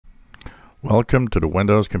Welcome to the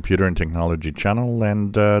Windows Computer and Technology channel,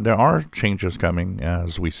 and there are changes coming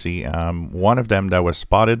as we see. One of them that was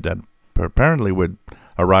spotted that apparently would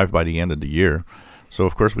arrive by the end of the year. So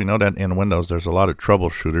of course we know that in Windows there's a lot of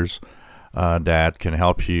troubleshooters that can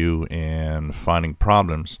help you in finding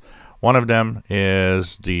problems. One of them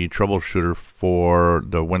is the troubleshooter for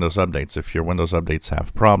the Windows updates. If your Windows updates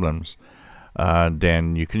have problems,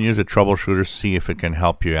 then you can use a troubleshooter, see if it can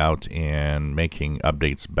help you out in making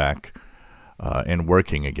updates back and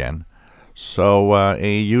working again. So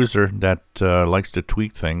a user that likes to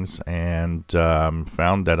tweak things and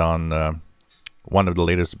found that on one of the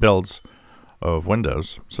latest builds of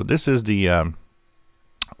Windows. So this is the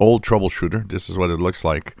old troubleshooter. This is what it looks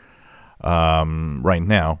like right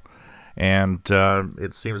now. And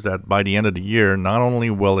it seems that by the end of the year, not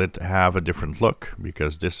only will it have a different look,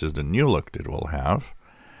 because this is the new look it will have,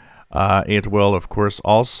 it will, of course,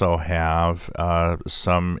 also have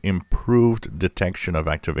some improved detection of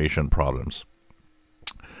activation problems.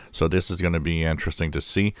 So this is going to be interesting to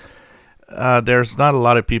see. There's not a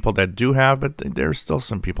lot of people that do have, but there's still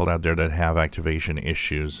some people out there that have activation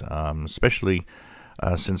issues, especially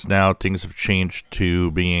since now things have changed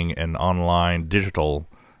to being an online digital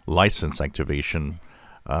license activation.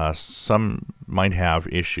 Some might have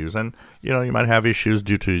issues, and you might have issues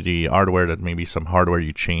due to the hardware, that maybe some hardware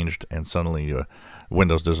you changed and suddenly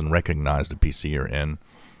Windows doesn't recognize the PC you're in.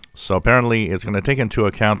 So apparently it's going to take into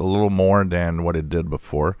account a little more than what it did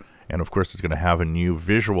before, and of course it's going to have a new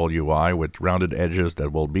visual UI with rounded edges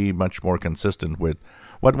that will be much more consistent with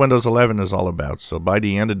what Windows 11 is all about. So by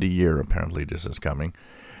the end of the year, apparently this is coming.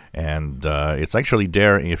 And it's actually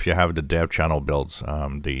there if you have the dev channel builds.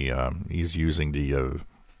 He's using the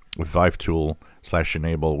Vive tool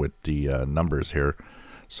 /enable with the numbers here.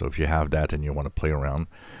 So if you have that and you want to play around.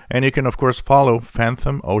 And you can of course follow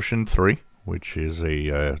Phantom Ocean 3, which is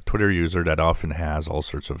a Twitter user that often has all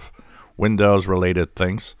sorts of Windows related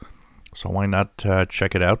things. So why not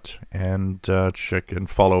check it out and check and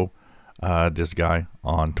follow this guy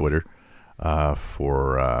on Twitter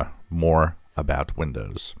for more about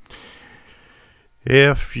Windows.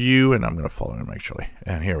 If you, and I'm going to follow him actually,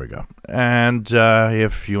 and here we go. And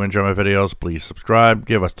if you enjoy my videos, please subscribe,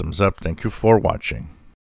 give us thumbs up. Thank you for watching.